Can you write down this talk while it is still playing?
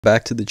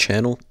Back to the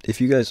channel.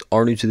 If you guys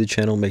are new to the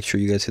channel, make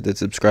sure you guys hit that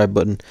subscribe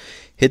button,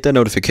 hit that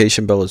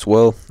notification bell as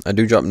well. I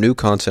do drop new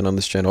content on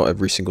this channel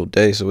every single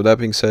day. So with that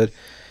being said,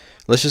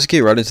 let's just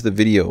get right into the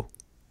video.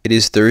 It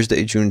is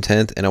Thursday, June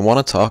 10th, and I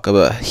want to talk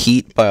about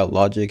HTBX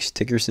Biologics,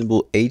 ticker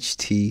symbol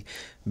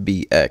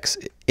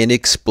HTBX. It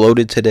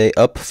exploded today,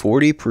 up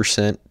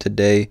 40%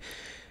 today.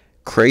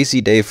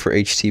 Crazy day for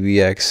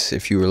HTBX.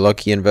 If you were a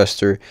lucky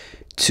investor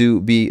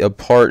to be a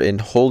part in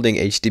holding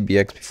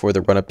HTBX before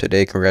the run up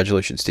today,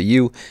 congratulations to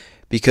you,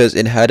 because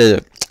it had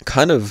a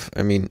kind of,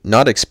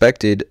 not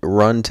expected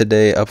run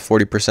today, up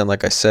 40%,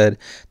 like I said,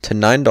 to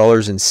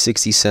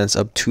 $9.60,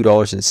 up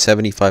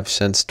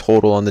 $2.75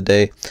 total on the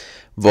day.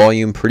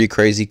 Volume pretty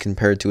crazy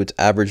compared to its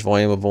average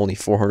volume of only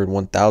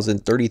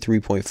 401,000,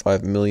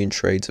 33.5 million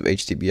trades of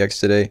HTBX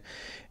today.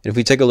 And if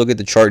we take a look at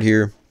the chart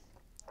here,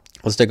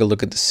 let's take a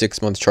look at the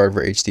 6-month chart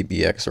for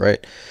HTBX,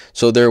 right?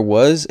 So there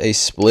was a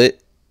split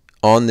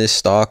on this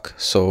stock.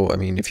 So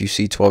if you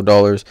see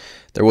 $12,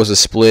 there was a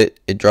split,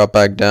 it dropped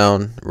back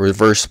down,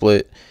 reverse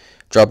split,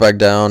 dropped back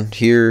down.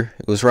 Here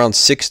it was around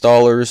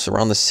 $6,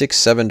 around the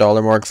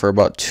 $6-7 mark for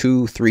about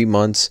 2-3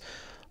 months.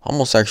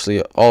 Almost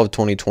actually all of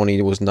 2020.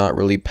 It was not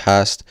really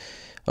past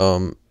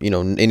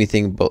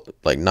anything but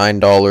like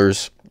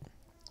 $9,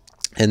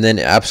 and then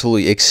it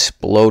absolutely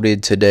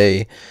exploded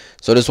today.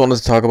 So I just wanted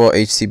to talk about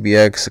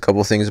HTBX, a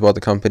couple things about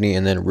the company,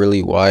 and then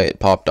really why it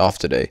popped off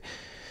today.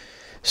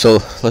 So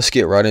let's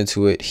get right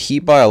into it.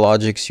 HTBX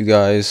Biologics, you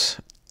guys,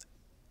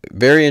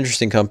 very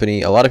interesting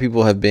company. A lot of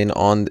people have been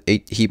on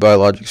HTBX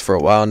Biologics for a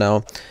while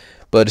now,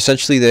 but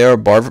essentially they are a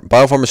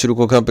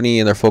biopharmaceutical company,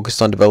 and they're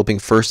focused on developing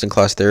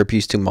first-in-class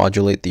therapies to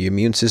modulate the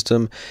immune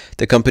system.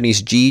 The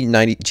company's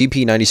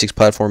GP96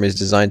 platform is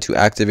designed to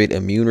activate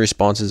immune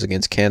responses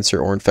against cancer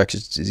or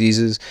infectious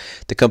diseases.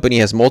 The company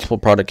has multiple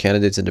product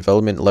candidates in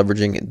development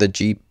leveraging the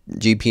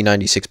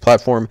GP96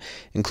 platform,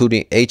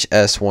 including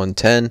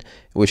HS110,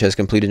 which has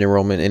completed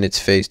enrollment in its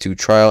phase 2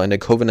 trial, and a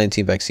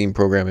COVID-19 vaccine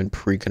program in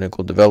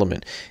preclinical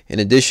development. In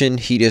addition,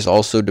 HTBX is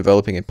also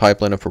developing a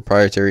pipeline of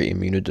proprietary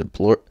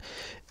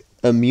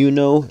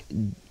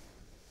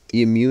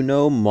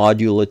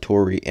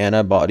immunomodulatory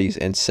antibodies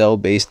and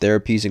cell-based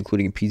therapies,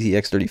 including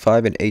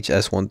PTX35 and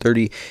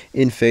HS130,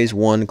 in phase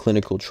 1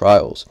 clinical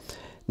trials.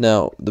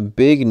 Now, the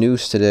big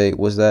news today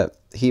was that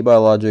HTBX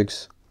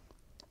Biologics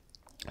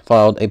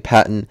filed a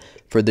patent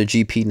for the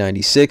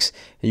GP96,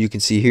 and you can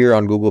see here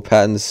on Google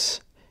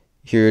Patents,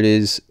 here it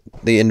is.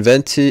 The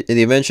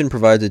invention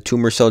provides a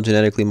tumor cell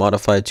genetically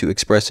modified to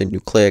express a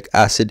nucleic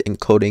acid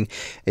encoding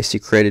a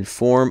secreted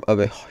form of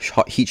a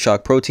heat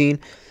shock protein.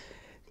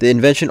 The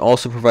invention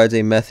also provides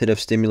a method of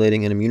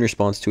stimulating an immune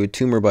response to a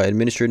tumor by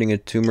administering a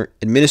tumor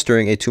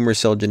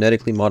cell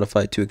genetically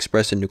modified to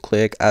express a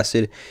nucleic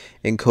acid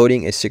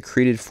encoding a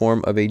secreted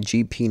form of a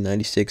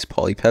GP96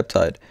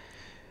 polypeptide.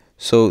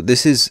 So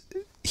this is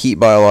HTBX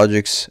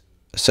Biologics'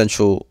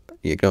 essential,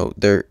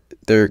 their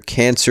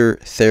cancer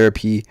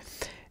therapy,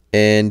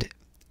 and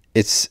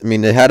it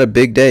had a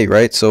big day,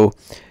 right? So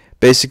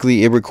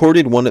basically, it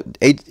recorded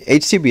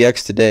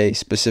HTBX today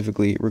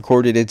specifically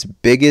recorded its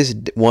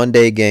biggest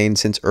one-day gain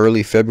since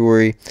early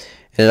February,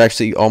 and it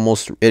actually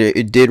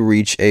it did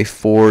reach a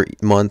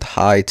 4-month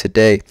high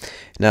today.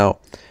 Now,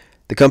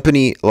 the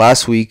company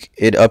last week,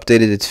 it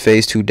updated its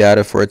phase 2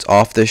 data for its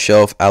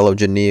off-the-shelf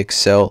allogeneic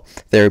cell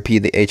therapy,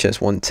 the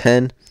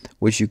HS110,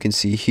 which you can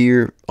see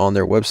here on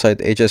their website.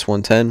 The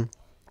HS110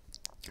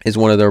 is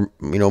one of their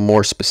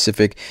more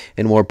specific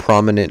and more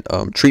prominent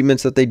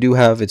treatments that they do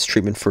have. It's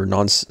treatment for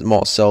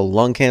non-small cell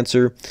lung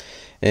cancer,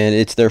 and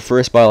it's their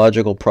first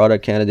biological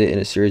product candidate in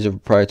a series of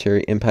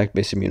proprietary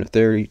impact-based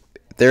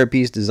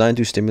immunotherapies designed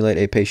to stimulate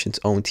a patient's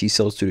own T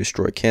cells to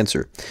destroy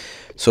cancer.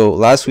 So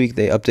last week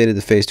they updated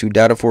the phase 2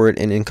 data for it,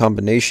 and in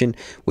combination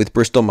with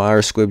Bristol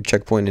Myers Squibb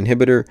checkpoint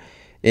inhibitor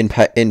in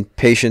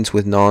patients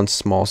with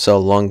non-small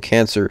cell lung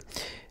cancer.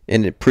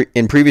 And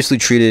previously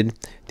treated,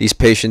 these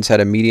patients had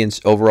a median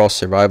overall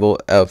survival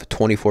of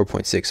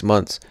 24.6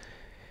 months.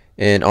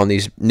 And on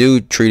these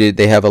new treated,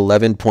 they have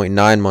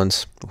 11.9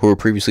 months who were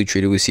previously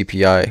treated with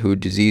CPI, whose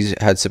disease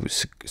had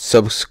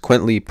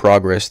subsequently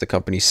progressed, the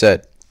company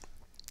said.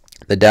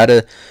 The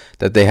data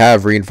that they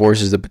have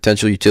reinforces the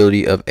potential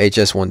utility of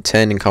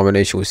HS110 in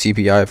combination with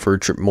CPI for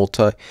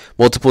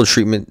multiple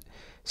treatment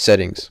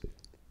settings.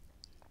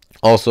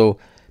 Also,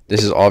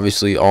 this is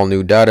obviously all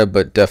new data,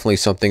 but definitely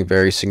something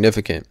very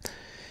significant.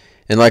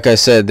 And like I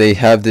said, they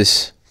have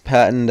this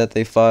patent that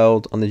they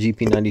filed on the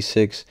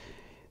GP96.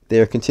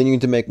 They are continuing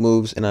to make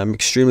moves, and I'm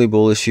extremely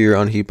bullish here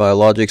on HTBX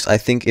Biologics. I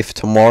think if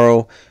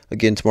tomorrow,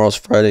 again, tomorrow's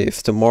Friday,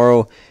 if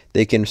tomorrow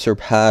they can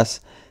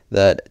surpass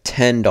that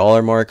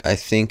 $10 mark, I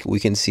think we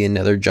can see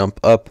another jump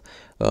up.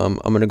 I'm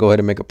going to go ahead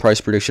and make a price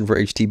prediction for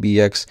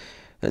HTBX.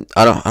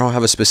 I don't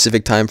have a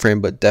specific time frame,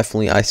 but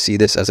definitely I see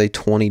this as a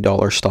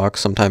 $20 stock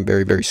sometime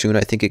very, very soon. I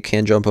think it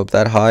can jump up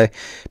that high.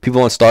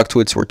 People on stock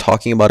twits were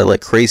talking about it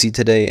like crazy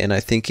today, and I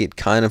think it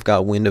kind of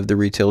got wind of the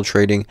retail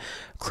trading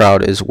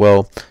crowd as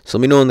well. So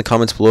let me know in the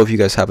comments below if you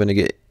guys happen to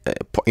get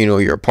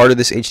you're a part of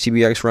this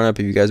HTBX run up,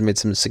 if you guys made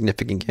some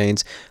significant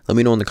gains, let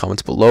me know in the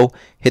comments below.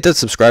 Hit that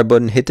subscribe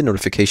button, hit the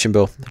notification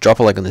bell, drop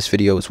a like on this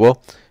video as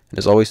well, and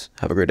as always,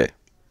 have a great day.